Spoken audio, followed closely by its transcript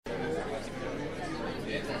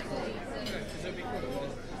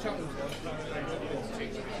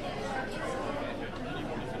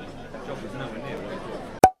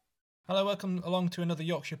welcome along to another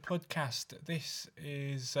Yorkshire Pudcast. This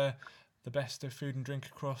is the best of food and drink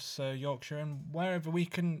across Yorkshire and wherever we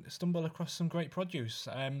can stumble across some great produce.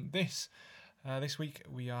 This week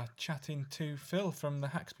we are chatting to Phil from the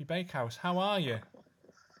Haxby Bakehouse. How are you?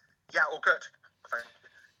 Yeah, all good.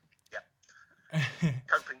 Yeah,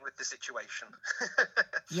 coping with the situation.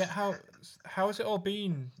 Yeah, how has it all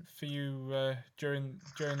been for you during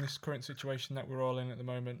this current situation that we're all in at the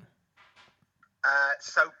moment?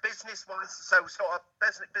 So business-wise,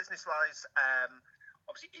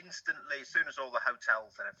 obviously instantly, as soon as all the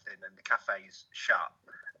hotels and everything and the cafes shut,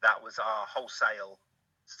 that was our wholesale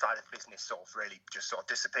side of business sort of really just sort of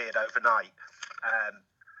disappeared overnight.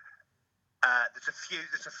 There's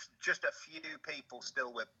just a few people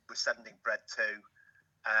still we're sending bread to,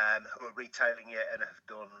 who are retailing it and have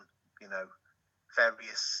done,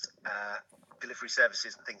 various delivery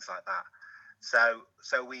services and things like that. So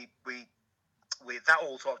we that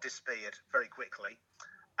all sort of disappeared very quickly.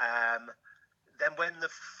 Then when the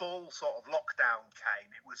full sort of lockdown came,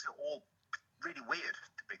 it was all really weird,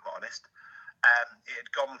 to be quite honest. It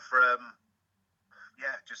had gone from,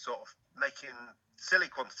 just sort of making silly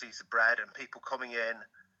quantities of bread and people coming in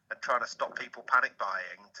and trying to stop people panic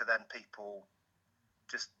buying to then people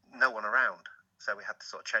just no one around. So we had to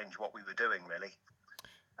sort of change what we were doing, really.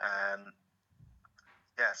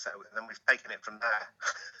 So then we've taken it from there.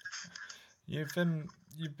 You've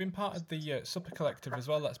been part of the Supper Collective as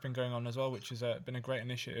well. That's been going on as well, which has been a great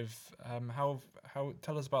initiative. How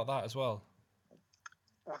tell us about that as well.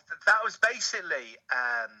 Well, that was basically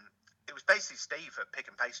Steve at Pig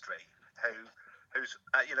and Pastry who's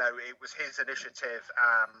it was his initiative.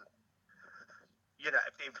 It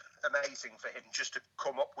was amazing for him just to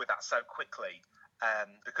come up with that so quickly,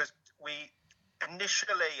 because we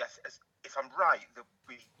initially, if I'm right,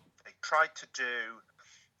 they tried to do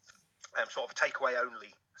sort of a takeaway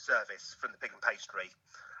only service from the Pig and Pastry.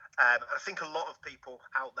 I think a lot of people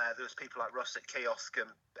out there was people like Russ at Kiosk,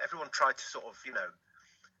 and everyone tried to sort of,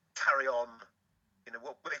 carry on.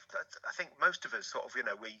 I think most of us sort of,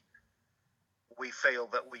 we feel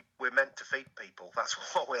that we're meant to feed people. That's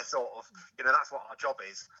what we're sort of, that's what our job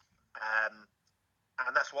is.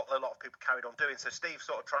 And that's what a lot of people carried on doing. So Steve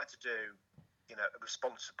sort of tried to do, a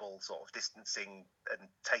responsible sort of distancing and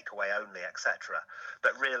takeaway only, etc.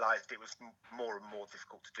 But realised it was more and more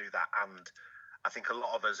difficult to do that. And I think a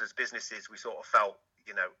lot of us as businesses, we sort of felt,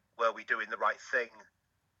 were we doing the right thing?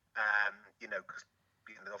 Because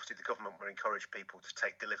obviously the government would encourage people to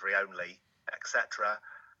take delivery only, etc.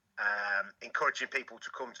 Encouraging people to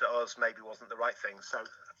come to us maybe wasn't the right thing. So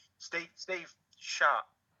Steve shut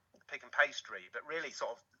Pig and Pastry, but really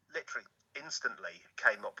sort of literally instantly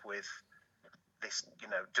came up with this,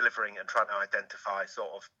 delivering and trying to identify sort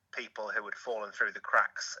of people who had fallen through the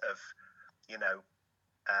cracks of,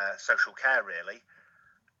 social care, really.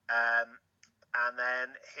 And then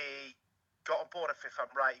he got on board, if I'm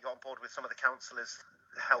right, he got on board with some of the councillors,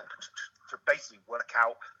 helped to basically work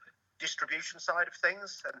out distribution side of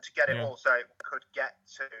things and to get it all so it could get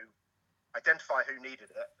to identify who needed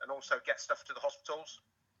it and also get stuff to the hospitals,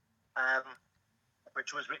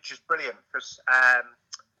 which is brilliant because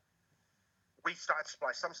we started to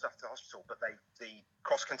supply some stuff to the hospital, but the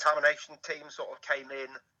cross-contamination team sort of came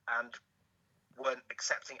in and weren't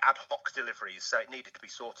accepting ad hoc deliveries, so it needed to be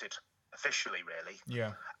sorted officially, really.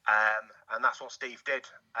 Yeah. And that's what Steve did.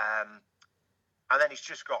 And then he's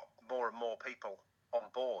just got more and more people on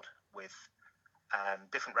board with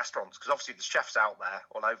different restaurants, because obviously there's chefs out there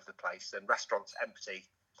all over the place and restaurants empty.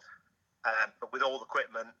 But with all the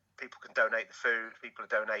equipment, people can donate the food. People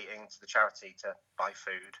are donating to the charity to buy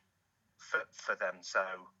food for them. So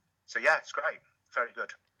yeah, it's great. Very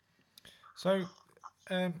good. So,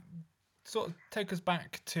 sort of take us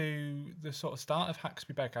back to the sort of start of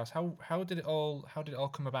Haxby Bakehouse. How did it all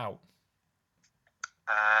come about?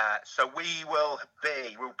 So we'll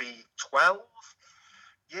be 12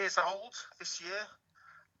 years old this year.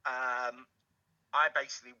 I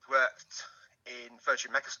basically worked in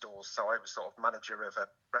Virgin Megastores, so I was sort of manager of a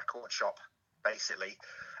record shop, basically,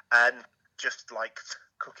 and just liked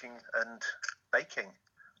cooking and baking.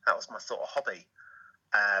 That was my sort of hobby.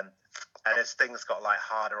 And as things got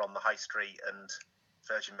harder on the high street, and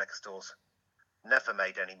Virgin Megastores never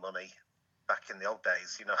made any money back in the old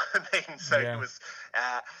days, you know what I mean? So it was,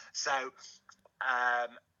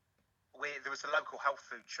 there was a local health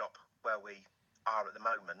food shop where we are at the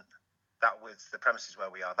moment. That was the premises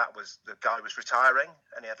where we are. That was, the guy was retiring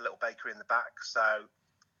and he had a little bakery in the back. So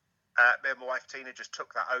me and my wife Tina just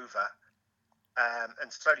took that over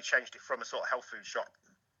and slowly changed it from a sort of health food shop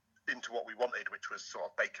into what we wanted, which was sort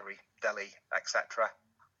of bakery, deli, etc.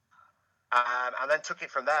 And then took it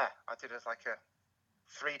from there. I did a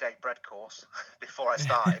 3-day bread course before I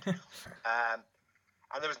started. And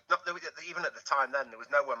even at the time then, there was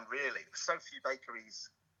no one really. There were so few bakeries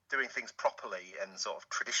doing things properly and sort of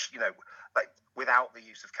tradition, without the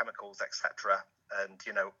use of chemicals, etc. And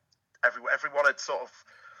everyone had sort of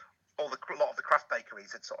a lot of the craft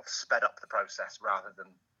bakeries had sort of sped up the process rather than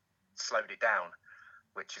slowed it down,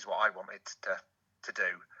 which is what I wanted to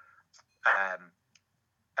do.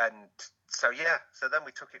 And so then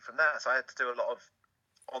we took it from there. So I had to do a lot of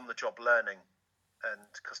on-the-job learning,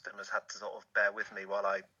 and customers had to sort of bear with me while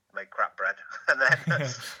I made crap bread, and then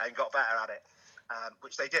and got better at it,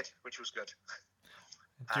 which they did, which was good.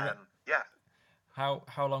 How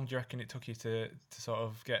long do you reckon it took you to sort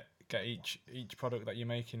of get each product that you're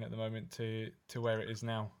making at the moment to where it is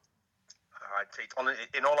now?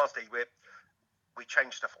 In all honesty, we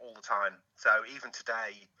change stuff all the time. So even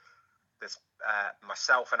today, there's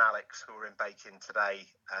myself and Alex who are in baking today.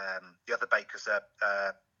 The other bakers are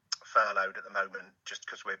furloughed at the moment just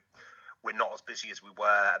because we're not as busy as we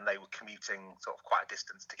were, and they were commuting sort of quite a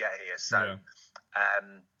distance to get here. So,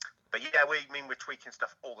 we're tweaking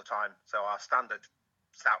stuff all the time. So our standard,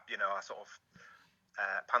 our sort of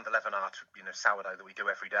pan de levanar, sourdough that we do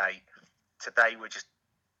every day. Today we're just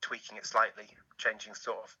tweaking it slightly, changing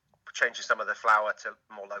some of the flour to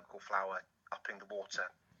more local flour, upping the water,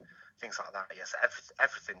 things like that. Yes,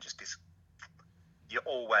 everything just is. You're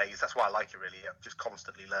always. That's why I like it really. You're just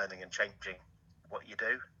constantly learning and changing what you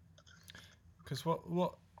do. Because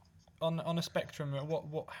what on a spectrum,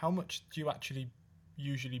 how much do you actually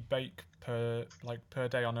usually bake per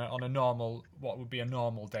day on a normal, what would be a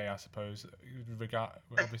normal day, I suppose,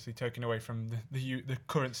 obviously taken away from the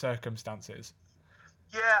current circumstances?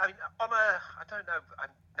 Yeah, I mean, I don't know, I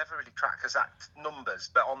never really track exact numbers,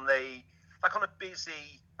 but on a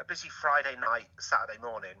busy Friday night, Saturday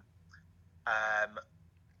morning,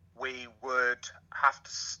 we would have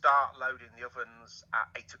to start loading the ovens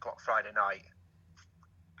at 8:00 Friday night,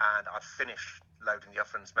 and I'd finish loading the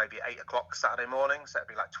ovens maybe at 8:00 Saturday morning, so it'd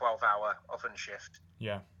be 12-hour oven shift.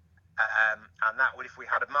 Yeah. And that would, if we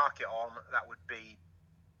had a market on, that would be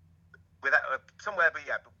with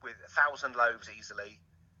 1,000 loaves easily,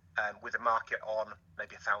 with a market on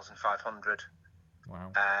maybe 1,500.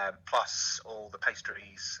 Wow. Plus all the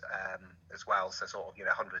pastries as well, so sort of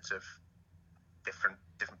hundreds of different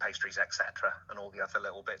pastries, etc., and all the other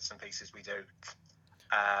little bits and pieces we do.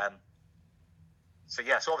 So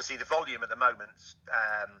obviously the volume at the moment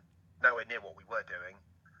nowhere near what we were doing,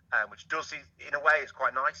 which does, in a way, is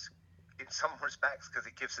quite nice in some respects, because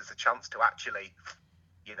it gives us a chance to actually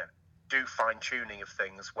do fine tuning of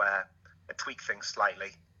things and tweak things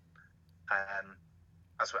slightly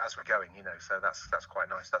as we're going, so that's quite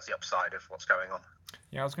nice. That's the upside of what's going on.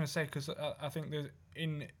 Yeah, I was going to say, because I think that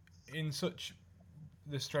in such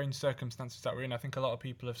the strange circumstances that we're in, I think a lot of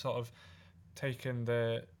people have sort of taken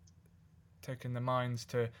the minds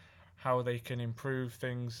to how they can improve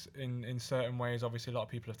things in certain ways. Obviously, a lot of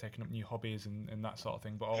people have taken up new hobbies and that sort of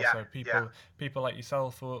thing, but also people like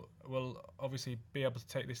yourself will obviously be able to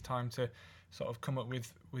take this time to sort of come up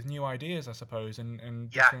with new ideas, I suppose,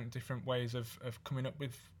 and different ways of coming up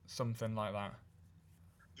with something like that.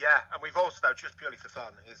 Yeah, and we've also, just purely for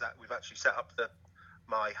fun, is that we've actually set up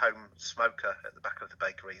my home smoker at the back of the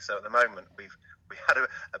bakery. So at the moment we had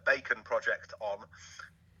a bacon project on,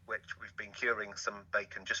 which we've been curing some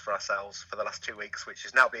bacon just for ourselves for the last 2 weeks, which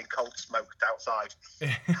is now being cold smoked outside.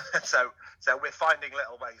 so we're finding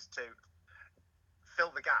little ways to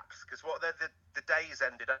fill the gaps, because what the days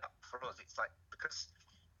ended up for us, it's because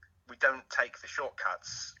we don't take the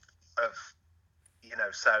shortcuts of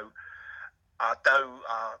so our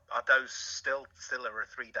doughs still are a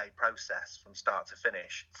 3-day process from start to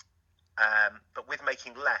finish, but with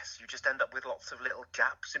making less, you just end up with lots of little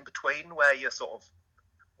gaps in between where you're sort of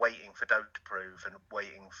waiting for dough to prove and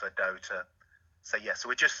waiting for dough to. So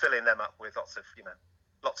we're just filling them up with lots of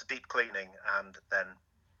deep cleaning, and then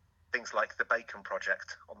things like the bacon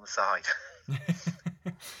project on the side.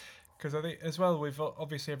 Because I think as well, with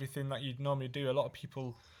obviously everything that you'd normally do, a lot of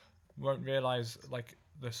people won't realise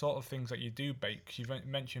the sort of things that you do bake. You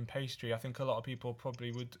mentioned pastry. I think a lot of people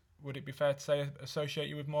probably would it be fair to say, associate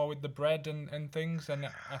you with more with the bread and things. And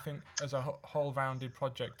I think as a whole rounded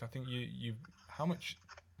project, I think you how much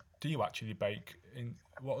do you actually bake?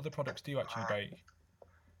 What other products do you actually bake?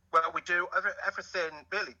 Well, we do everything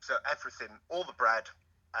really. So everything, all the bread,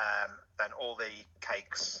 then all the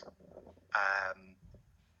cakes,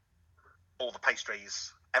 all the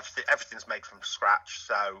pastries. Everything's made from scratch.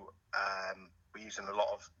 So we're using a lot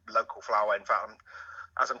of local flour. In fact,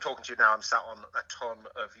 as I'm talking to you now, I'm sat on a ton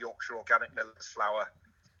of Yorkshire organic miller's flour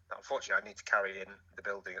unfortunately I need to carry in the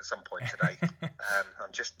building at some point today.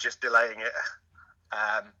 I'm just delaying it.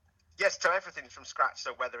 Yes, so everything from scratch.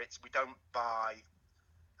 So whether it's, we don't buy,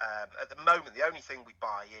 at the moment, the only thing we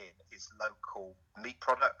buy in is local meat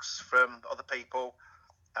products from other people.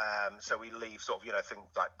 So we leave sort of, things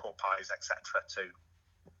like pork pies, etc., to,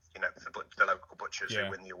 the local butchers who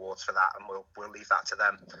win the awards for that, and we'll leave that to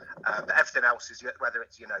them. But everything else is, whether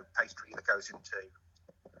it's, pastry that goes into,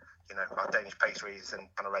 our Danish pastries and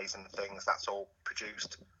kind of raisin things, that's all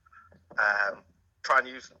produced. Try and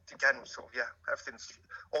use, again, sort of, everything's,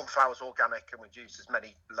 all the flour's organic, and we use as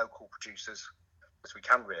many local producers as we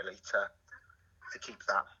can, really, to keep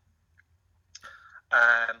that.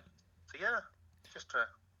 Just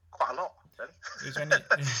quite a lot, really.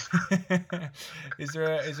 Is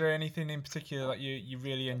there anything in particular that you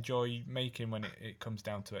really enjoy making when it comes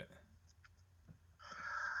down to it?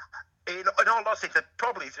 In all honesty,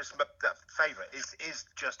 probably just my favourite is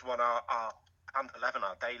just our hand 11,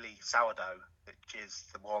 our daily sourdough, which is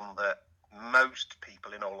the one that most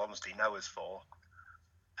people, in all honesty, know us for.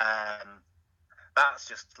 That's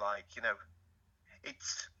just like,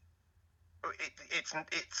 it's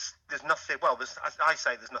there's nothing. Well, I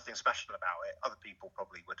say there's nothing special about it. Other people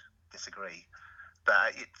probably would disagree,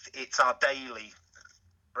 but it's our daily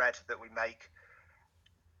bread that we make.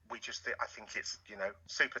 I think it's,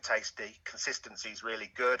 super tasty. Consistency's really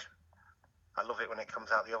good. I love it when it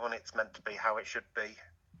comes out the oven. It's meant to be how it should be,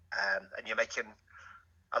 and you're making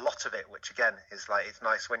a lot of it, which again is like, it's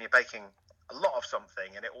nice when you're baking a lot of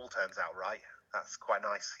something and it all turns out right. That's quite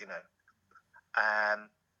nice,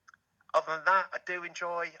 Other than that, I do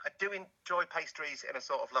enjoy pastries in a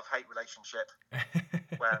sort of love-hate relationship,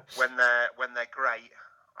 where when they're great,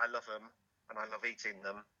 I love them and I love eating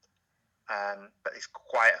them. But it's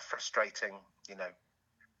quite a frustrating,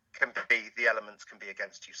 the elements can be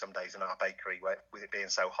against you some days in our bakery, with it being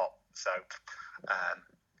so hot. So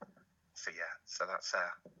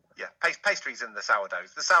that's pastries and the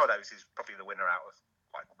sourdoughs. The sourdoughs is probably the winner out of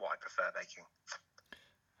what I prefer baking.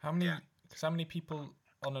 How many people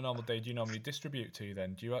on a normal day do you normally distribute to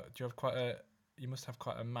then? Do you have you must have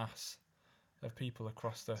quite a mass of people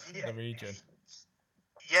across the region?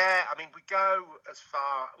 Yeah, I mean, we go as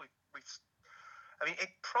far, it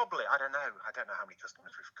probably, I don't know how many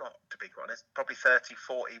customers we've got, to be quite honest, probably 30,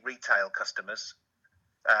 40 retail customers,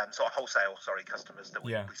 sort of wholesale, customers that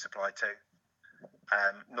we supply to,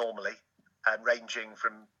 normally, ranging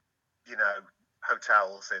from,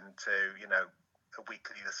 hotels into, a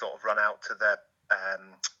weekly, the sort of run out to the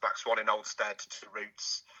Black Swan in Oldstead, to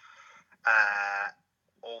Roots,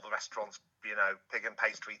 all the restaurants, Pig and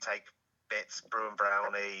Pastry take bits, Brew and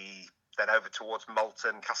Brownie, then over towards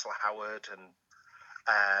Malton, Castle Howard, and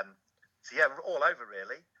all over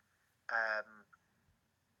really.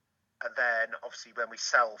 And then obviously when we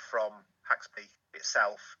sell from Haxby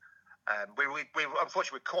itself, we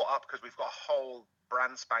unfortunately we're caught up because we've got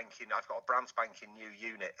I've got a brand spanking new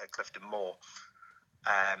unit at Clifton Moor,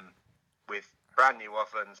 with brand new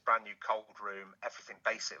ovens, brand new cold room, everything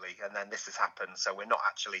basically. And then this has happened, so we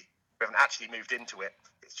haven't actually moved into it.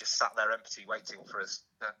 It's just sat there empty, waiting for us.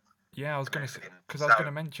 I was going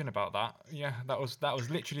to mention about that. Yeah, that was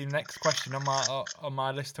literally the next question on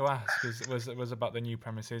my list to ask. Was about the new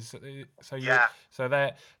premises. So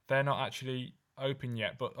they're not actually open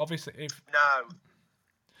yet, but obviously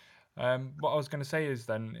what I was going to say is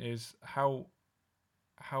how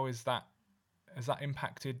is that? Has that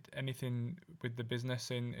impacted anything with the business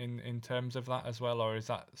in terms of that as well, or is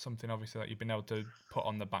that something obviously that you've been able to put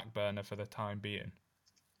on the back burner for the time being?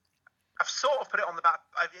 I've sort of put it on the back.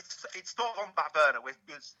 It's sort of on the back burner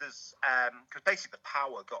because basically the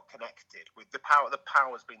power got connected with the power. The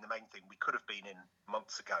power's been the main thing. We could have been in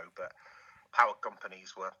months ago, but power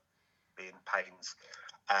companies were being pains.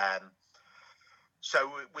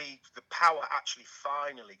 So the power actually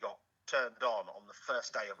finally got turned on the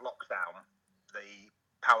first day of lockdown. The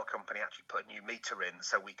power company actually put a new meter in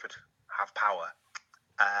so we could have power.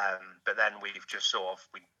 But then we've just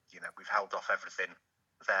we've held off everything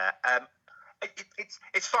there.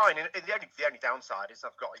 It's fine. The only downside is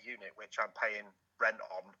I've got a unit which I'm paying rent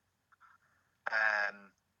on,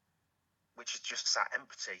 which is just sat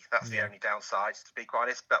empty. That's the only downside, to be quite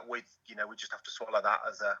honest. But we just have to swallow that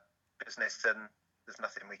as a business, and there's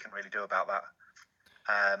nothing we can really do about that.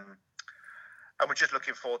 And we're just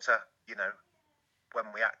looking forward to when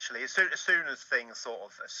we actually, as soon as things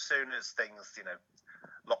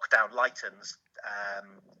lockdown lightens,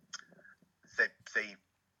 the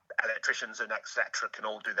electricians and etc. can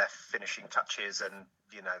all do their finishing touches, and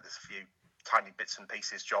there's a few tiny bits and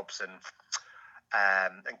pieces jobs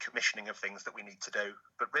and commissioning of things that we need to do.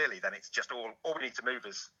 But really, then it's just all we need to move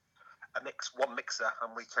is one mixer,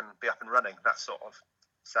 and we can be up and running. That's sort of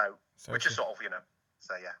which is sort of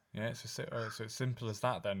So yeah. Yeah, it's as simple as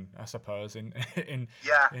that then, I suppose, in in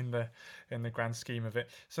the grand scheme of it.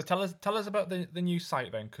 So tell us about the new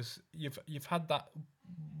site then, because you've had that.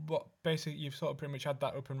 What basically you've sort of pretty much had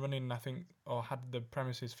that up and running, I think, or had the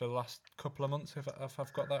premises for the last couple of months, if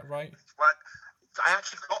I've got that right. Well,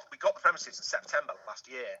 we got the premises in September last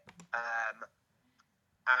year, and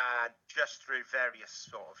just through various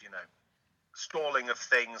sort of stalling of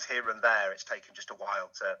things here and there, it's taken just a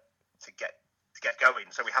while to get going.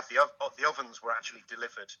 So we had the ovens were actually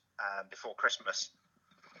delivered before Christmas,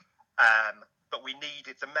 but we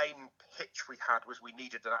needed, the main hitch we had was we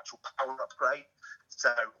needed an actual power upgrade.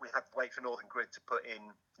 So we had to wait for Northern Grid to put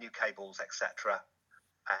in new cables, etc.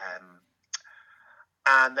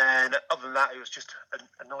 And then other than that, it was just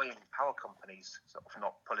annoying power companies sort of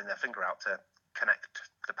not pulling their finger out to connect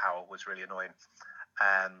the power was really annoying.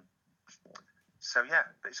 So yeah,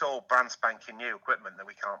 it's all brand spanking new equipment that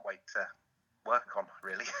we can't wait to work on,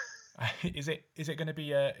 really. Is it going to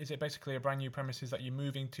be is it basically a brand new premises that you're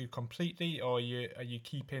moving to completely, or are you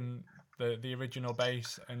keeping the original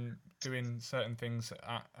base and doing certain things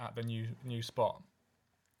at the new spot?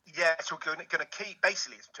 Yeah, so we're going to keep,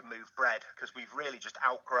 basically it's to move bread, because we've really just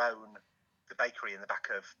outgrown the bakery in the back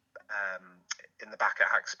at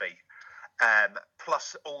Haxby.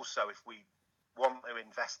 Plus also, if we want to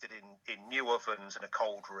invest it in new ovens and a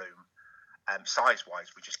cold room, size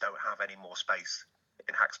wise we just don't have any more space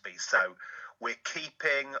in Haxby, so we're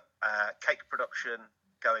keeping cake production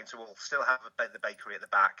going, so we'll still have the bakery at the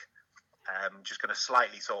back, just going to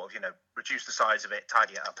slightly sort of reduce the size of it,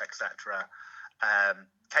 tidy it up, etc.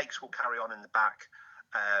 Cakes will carry on in the back.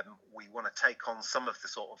 We want to take on some of the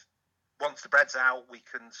sort of, once the bread's out, we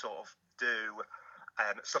can sort of do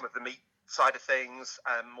some of the meat side of things,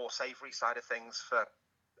 more savoury side of things for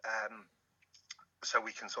so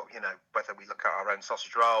we can sort of whether we look at our own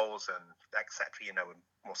sausage rolls and etc. And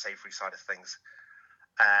more savoury side of things,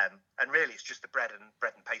 and really it's just the bread and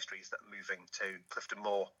pastries that are moving to Clifton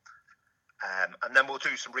Moor, and then we'll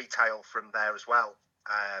do some retail from there as well.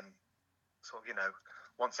 So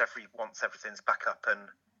once everything's back up and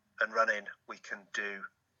running, we can do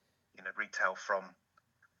retail from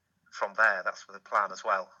there. That's the plan as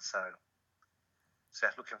well. So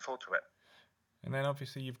yeah, looking forward to it. And then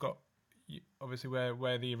obviously you've got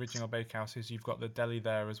where the original bakehouse is, you've got the deli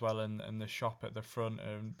there as well, and the shop at the front,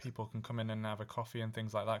 and people can come in and have a coffee and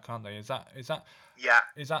things like that, can't they? Is that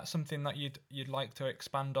something that you'd like to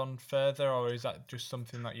expand on further, or is that just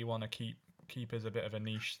something that you want to keep as a bit of a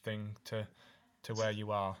niche thing to where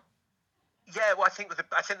you are? Yeah, well, I think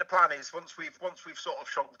the plan is once we've sort of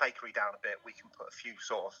shrunk the bakery down a bit, we can put a few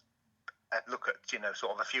sort of look at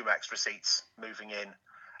sort of a few extra seats moving in.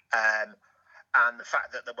 And the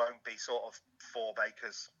fact that there won't be sort of four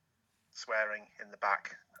bakers swearing in the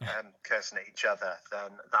back, cursing at each other,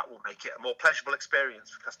 then that will make it a more pleasurable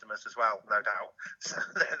experience for customers as well, no doubt. So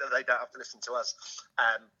they don't have to listen to us.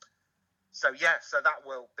 So that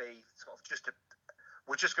will be sort of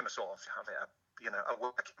we're just going to sort of have it a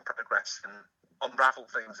work in progress and unravel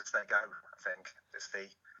things as they go, I think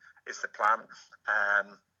is the plan.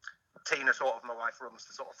 Tina, sort of my wife, runs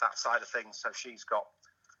the sort of that side of things, so she's got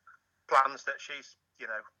plans that she's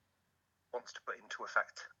wants to put into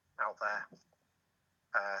effect out there,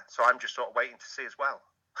 so I'm just sort of waiting to see as well.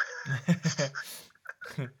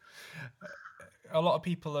 A lot of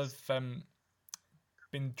people have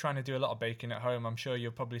been trying to do a lot of baking at home. I'm sure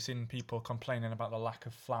you've probably seen people complaining about the lack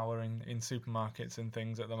of flour in supermarkets and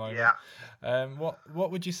things at the moment. Yeah.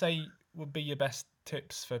 What would you say would be your best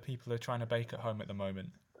tips for people who are trying to bake at home at the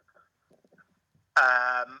moment?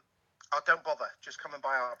 Oh, don't bother. Just come and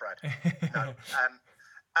buy our bread. No.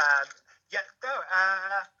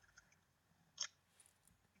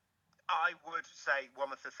 I would say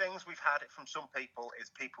one of the things we've had it from some people is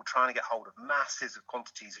people trying to get hold of masses of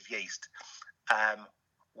quantities of yeast,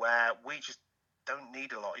 where we just don't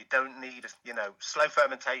need a lot. You don't need, slow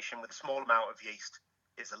fermentation with a small amount of yeast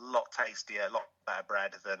is a lot tastier, a lot better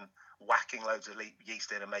bread than whacking loads of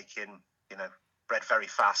yeast in and making, bread very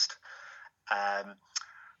fast.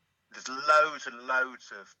 There's loads and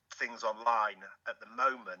loads of things online at the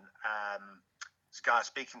moment. This guy I'm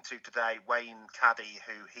speaking to today, Wayne Caddy,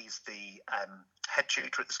 he's the head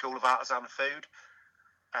tutor at the School of Artisan Food,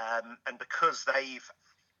 and because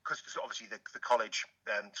obviously the college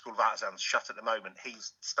School of Artisans shut at the moment,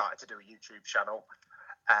 he's started to do a YouTube channel,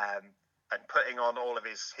 and putting on all of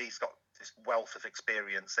he's got this wealth of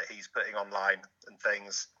experience that he's putting online and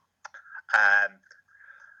things.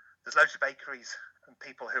 There's loads of bakeries and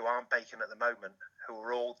people who aren't baking at the moment who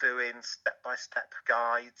are all doing step-by-step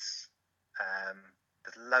guides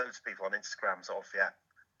There's loads of people on Instagram, sort of,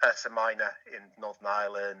 Ursa Minor in Northern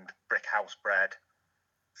Ireland, Brick House Bread.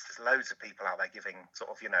 There's loads of people out there giving sort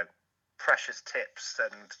of, precious tips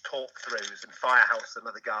and talk-throughs. And Firehouse,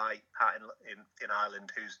 another guy out in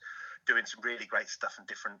Ireland who's doing some really great stuff and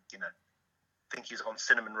different, I think he's on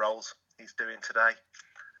cinnamon rolls he's doing today.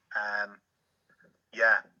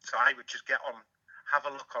 So I would just have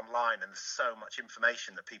a look online, and there's so much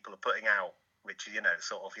information that people are putting out, which,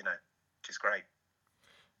 which is great.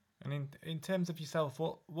 And in terms of yourself,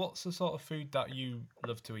 what's the sort of food that you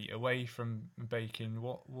love to eat away from baking?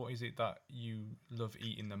 What is it that you love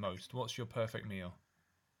eating the most? What's your perfect meal?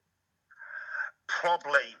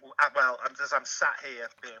 Probably, well, as I'm sat here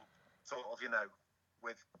being sort of,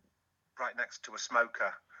 with right next to a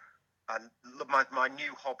smoker, and my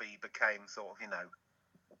new hobby became sort of,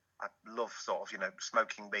 I love sort of,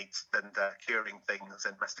 smoking meats and curing things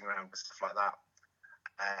and messing around with stuff like that.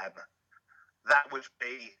 That would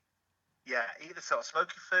be, either sort of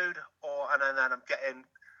smoky food and then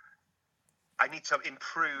I need to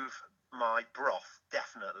improve my broth,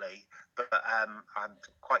 definitely, but I'm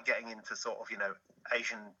quite getting into sort of,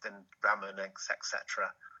 Asian and ramen eggs,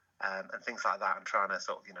 etc., and things like that. I'm trying to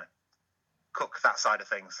sort of, cook that side of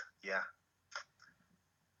things. Yeah.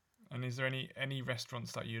 And is there any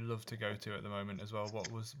restaurants that you love to go to at the moment as well?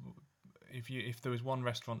 If there was one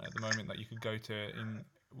restaurant at the moment that you could go to,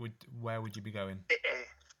 where would you be going?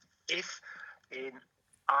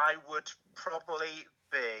 I would probably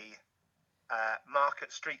be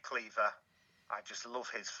Market Street Cleaver. I just love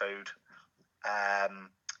his food. That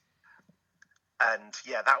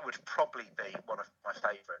would probably be one of my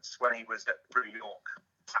favourites. When he was at Brew York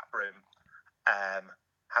Tap Room,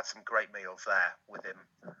 had some great meals there with him,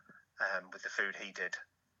 with the food he did.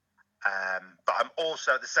 But I'm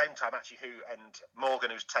also at the same time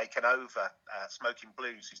Morgan, who's taken over Smoking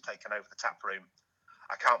Blues, who's taken over the tap room.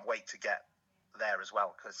 I can't wait to get there as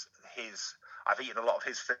well, because I've eaten a lot of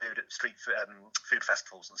his food at street food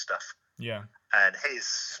festivals and stuff. Yeah. And his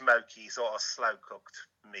smoky sort of slow cooked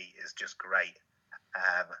meat is just great.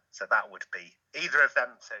 So that would be either of them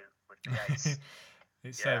two would be ace.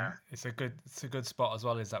 It's a good spot as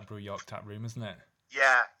well. Is that Brew York Tap Room, isn't it?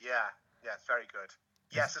 Yeah, it's very good.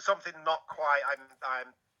 Yeah, so something not quite.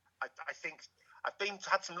 I think I've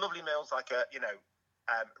had some lovely meals like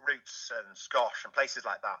Roots and Scosh and places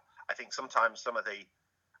like that. I think sometimes some of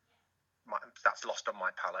that's lost on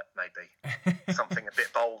my palate, maybe. Something a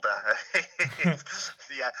bit bolder.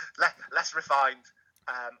 Less refined.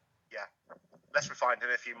 Less refined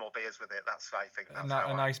and a few more beers with it. I think that's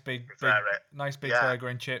a nice big burger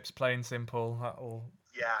and chips, plain simple. That all.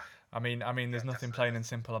 Yeah. I mean, there's nothing definitely plain and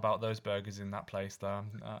simple about those burgers in that place, though.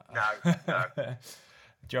 No.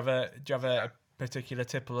 Do you have a particular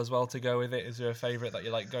tipple as well to go with it? Is there a favourite that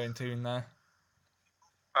you like going to in there?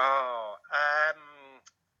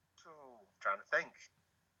 Trying to think.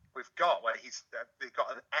 We've got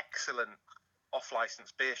an excellent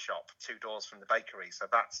off-license beer shop 2 doors from the bakery, so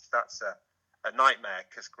that's a nightmare,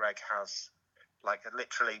 because Greg has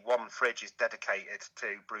literally one fridge is dedicated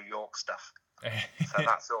to Brew York stuff. So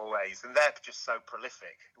that's always, and they're just so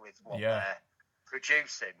prolific with what they're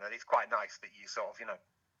producing, that it's quite nice that you sort of,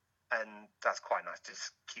 and that's quite nice.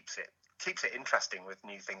 Just keeps it interesting with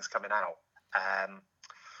new things coming out.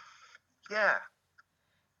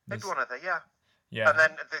 Maybe one of the and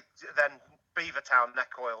then Beavertown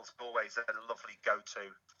Neck Oil's always a lovely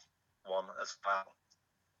go-to one as well.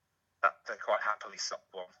 That they quite happily suck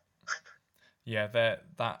one. Yeah,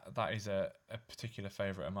 that is a particular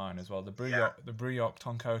favourite of mine as well. The Brew York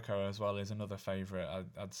Toncoco as well is another favourite,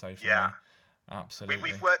 I'd say for me. Absolutely.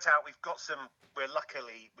 We've worked out. We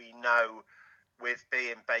know with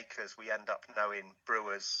being bakers, we end up knowing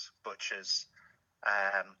brewers, butchers.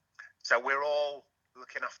 So we're all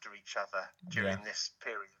looking after each other during this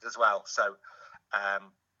period as well. So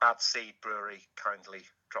Bad Seed Brewery kindly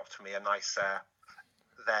dropped me a nice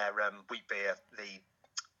their wheat beer, the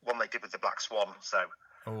one they did with the Black Swan, so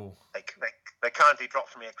they kindly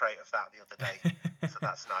dropped me a crate of that the other day, so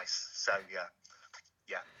that's nice. So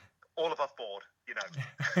yeah, all above board,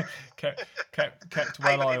 kept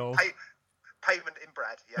well oiled. Payment in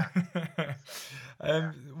bread, yeah.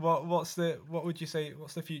 What would you say?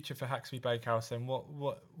 What's the future for Haxby Bakehouse, and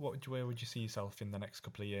where would you see yourself in the next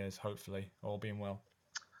couple of years? Hopefully, all being well.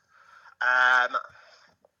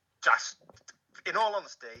 Just in all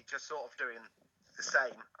honesty, just sort of doing the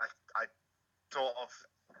same. I sort of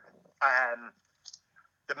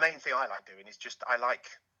the main thing I like doing is just I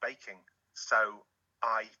like baking. So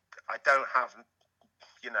I don't have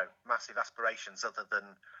massive aspirations other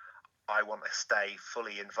than I want to stay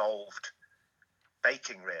fully involved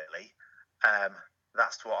baking, really.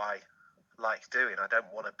 That's what I like doing. I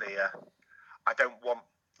don't want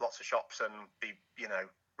lots of shops and be,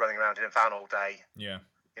 running around in a van all day. Yeah.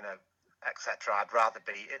 Etc. I'd rather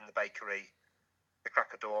be in the bakery, the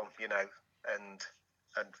crack of dawn, and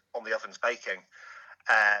on the ovens baking.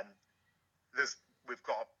 We've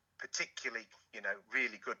got a particularly,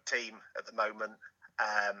 really good team at the moment.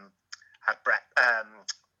 Had Brett,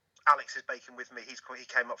 Alex is baking with me. He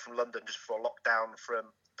came up from London just before lockdown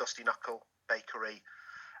from Dusty Knuckle Bakery.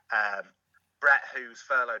 Brett, who's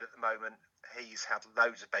furloughed at the moment, he's had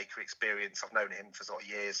loads of bakery experience. I've known him for sort of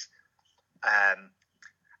years.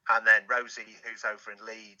 And then Rosie, who's over in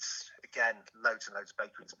Leeds, again, loads and loads of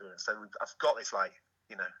bakery experience. So I've got this,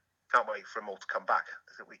 can't wait for them all to come back.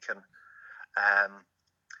 I think we can.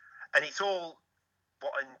 And it's all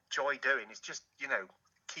what I enjoy doing is just,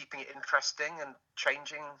 keeping it interesting and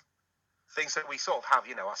changing things that we sort of have,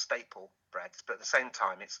 our staple breads. But at the same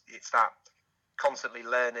time, it's that constantly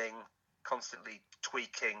learning, constantly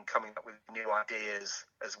tweaking, coming up with new ideas,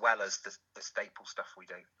 as well as the staple stuff we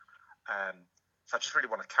do. So I just really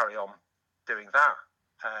want to carry on doing that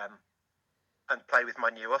and play with my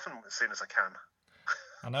new oven as soon as I can.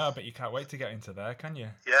 I know, but you can't wait to get into there, can you?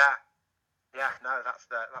 Yeah. No, that's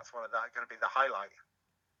one of that going to be the highlight.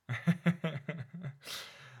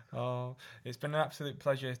 Oh, it's been an absolute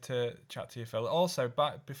pleasure to chat to you, Phil. Also,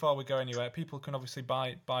 before we go anywhere, people can obviously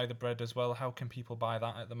buy the bread as well. How can people buy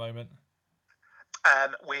that at the moment?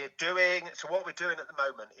 What we're doing at the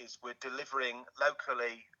moment is we're delivering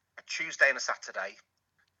locally a Tuesday and a Saturday.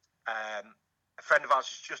 A friend of ours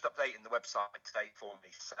is just updating the website today for me,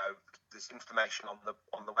 so there's information on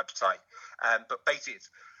the website. But basically,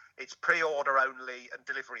 it's pre-order only and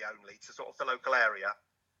delivery only to sort of the local area.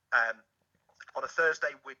 On a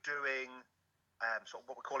Thursday, we're doing sort of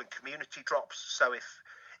what we're calling community drops. So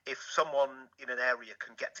if someone in an area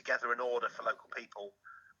can get together an order for local people,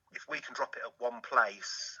 if we can drop it at one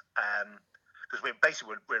place, because we're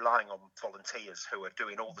basically relying on volunteers who are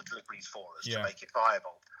doing all the deliveries for us to make it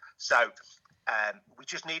viable. So we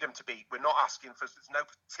just need them to be. We're not asking for. There's no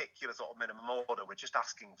particular sort of minimum order. We're just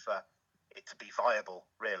asking for it to be viable,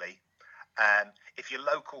 really. If you're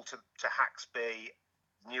local to Haxby,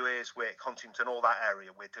 Newiswick, Huntington, all that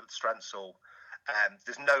area, we're Strensall.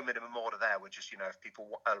 There's no minimum order there. We're just, if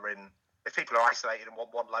people are isolated and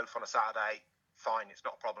want one loaf on a Saturday, fine, it's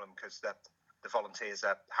not a problem because the volunteers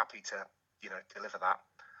are happy to, deliver that.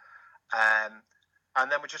 And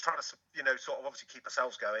then we're just trying to, sort of obviously keep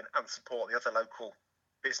ourselves going and support the other local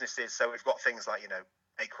businesses. So we've got things like,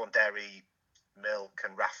 Acorn Dairy, Milk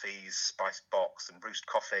and Raffy's, Spice Box and Roost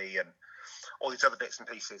Coffee and all these other bits and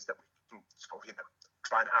pieces that we can sort of,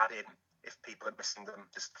 try and add in if people are missing them,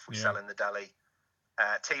 just if we sell in the deli.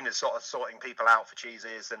 Tina's sort of sorting people out for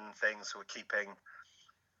cheeses and things, so we're keeping.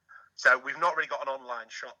 So we've not really got an online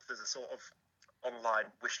shop. There's a sort of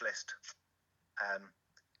online wish list.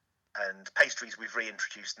 And pastries we've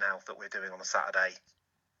reintroduced now that we're doing on a Saturday.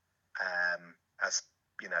 As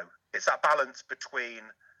it's that balance between,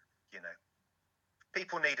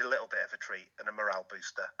 people need a little bit of a treat and a morale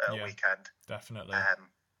booster at a weekend. Definitely.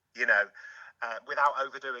 Without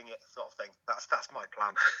overdoing it, sort of thing. That's my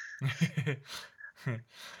plan.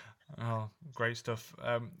 Oh, great stuff.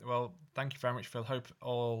 Well, thank you very much, Phil. Hope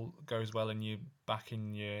all goes well and you back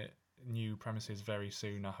in your new premises very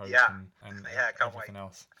soon, I hope. And can't everything wait.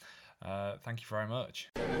 else. Thank you very much.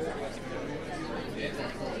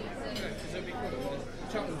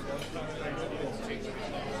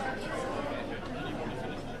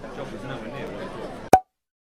 Job was nowhere near.